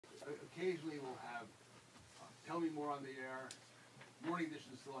occasionally we'll have Tell Me More on the air. Morning Edition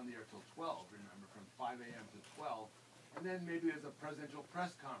is still on the air till 12, remember, from 5 a.m. to 12. And then maybe there's a presidential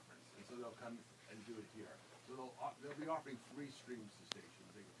press conference, and so they'll come and do it here. So they'll be offering 3 streams to stations.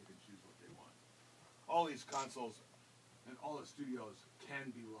 They can pick and choose what they want. All these consoles and all the studios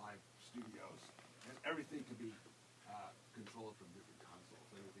can be live studios, and everything can be controlled from different consoles.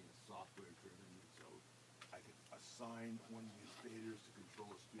 Everything is software driven, so I can assign one of these faders to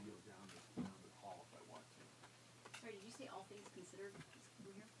control a studio down the hall if I want to. Sorry, did you say all things considered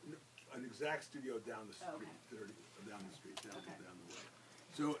were here? No, an exact studio down the street, okay. down the street, down Okay. the way.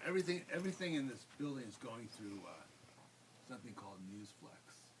 So everything in this building is going through something called Newsflex.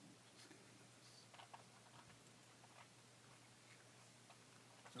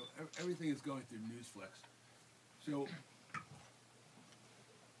 So everything is going through Newsflex.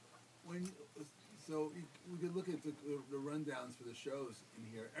 So we could look at the rundowns for the shows in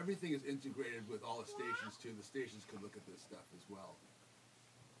here. Everything is integrated with all the stations too. The stations could look at this stuff as well.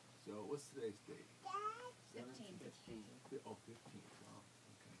 So what's today's date? 15. 15. Oh, 15. Wow.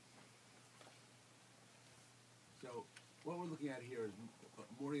 Okay. So what we're looking at here is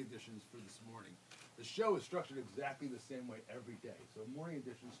morning editions for this morning. The show is structured exactly the same way every day. So morning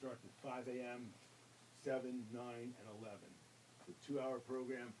edition starts at 5 a.m., 7, 9, and 11. The 2-hour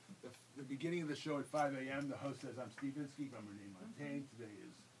program. The beginning of the show at 5 a.m., the host says, I'm Steve Inskeep, I'm Renee Montaigne. Today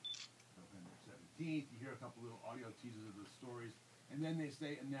is November 17th. You hear a couple little audio teasers of the stories. And then they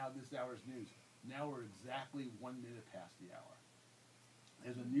say, and now this hour's news. Now we're exactly 1 minute past the hour.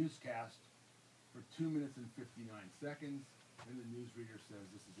 There's a newscast for 2 minutes and 59 seconds. And the newsreader says,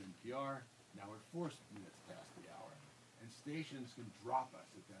 this is NPR. Now we're 4 minutes past the hour. And stations can drop us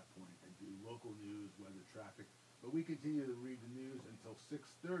at that point and do local news, weather, traffic. But we continue to read the news until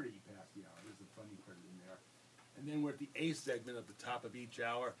 6:30 past the hour. There's a funny credit in there. And then we're at the A segment at the top of each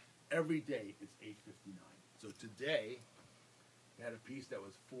hour. Every day it's 8:59. So today, we had a piece that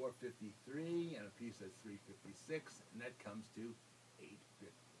was 4:53 and a piece that's 3:56, and that comes to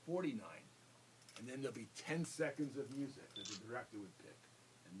 8:49. And then there'll be 10 seconds of music that the director would pick.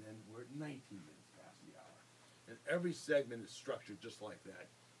 And then we're at 19 minutes past the hour. And every segment is structured just like that.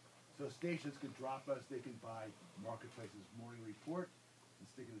 So stations can drop us. They can buy Marketplace's morning report and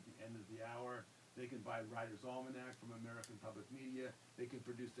stick it at the end of the hour. They can buy Writer's Almanac from American Public Media. They can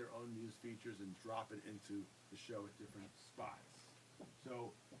produce their own news features and drop it into the show at different spots.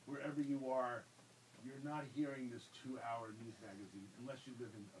 So wherever you are, you're not hearing this 2-hour news magazine unless you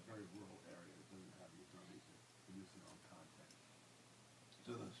live in a very rural area that doesn't have the ability to produce their own content.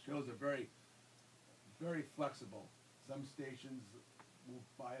 So the shows are very, very flexible. Some stations will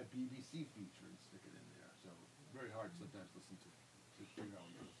buy a BBC feature and stick it in there. So very hard to sometimes listen to figure out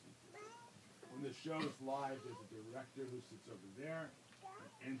what you're listening to. When the show is live, there's a director who sits over there,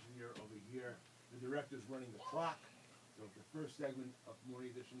 an engineer over here. The director's running the clock. So if the first segment of Morning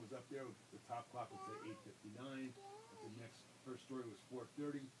Edition was up there, the top clock would say 8:59. If the next first story was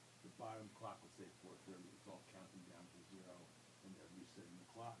 4:30, the bottom clock would say 4:30. It's all counting down to 0, and they're resetting the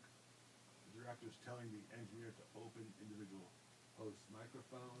clock. The director's telling the engineer to open individual host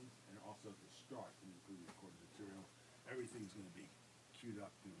microphones and also to start and include recorded material. Everything's going to be queued up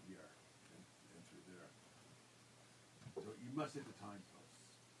through here and through there. So you must hit the time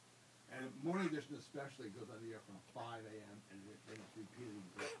posts. And Morning Edition especially goes on the air from 5 a.m. and then it's repeated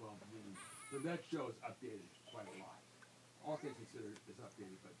until 12 noon. So that show is updated quite a lot. All things considered is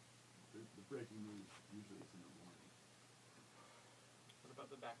updated, but the breaking news usually is in the morning. What about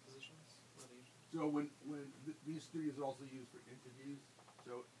the back positions? What are they usually? So when these studios are also used for interviews,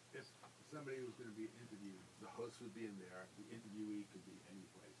 so if somebody was going to be interviewed, the host would be in there, the interviewee could be any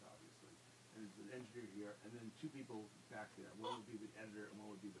place, obviously. And there's an engineer here, and then 2 people back there. One would be the editor and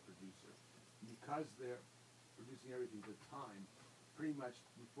one would be the producer. And because they're producing everything to time, pretty much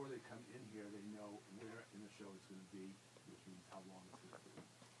before they come in here, they know where in the show it's going to be, which means how long it's going to be.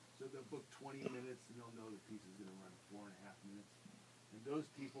 So they'll book 20 minutes, and they'll know the piece is going to run 4.5 minutes. And those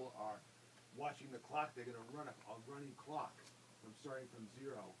people are watching the clock. They're going to run a running clock starting from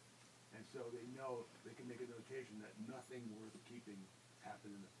 0. And so they know they can make a notation that nothing worth keeping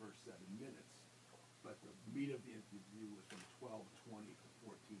happened in the first 7 minutes. But the meat of the interview was from 12:20 to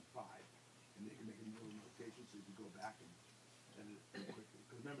 14:05. And they can make a little notation so you can go back and edit it quickly.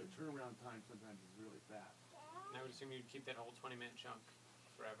 Because remember, turnaround time sometimes is really fast. And I would assume you'd keep that whole 20-minute chunk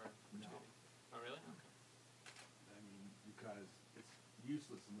forever. No. Oh, really? Okay. I mean, because it's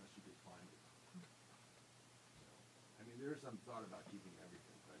useless unless you can find it. I mean, there is some thought about keeping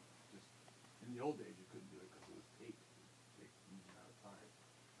everything, but just in the old days you couldn't do it because it was tape. It takes a huge amount of time,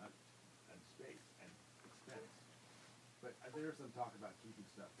 and space, and expense. But there is some talk about keeping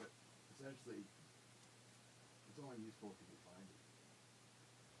stuff. But essentially, it's only useful if you can find it.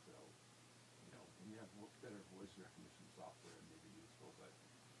 So, when you have better voice recognition software, it may be useful, but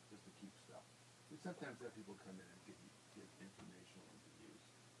just to keep stuff. We sometimes have people come in and give informational reviews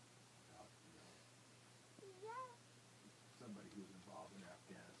about, somebody who's involved in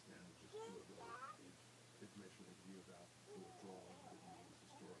Afghanistan and just do a little informational review about the withdrawal and what it means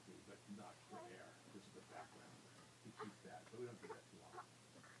historically, but not for air, just the background. We keep that, but we don't do that.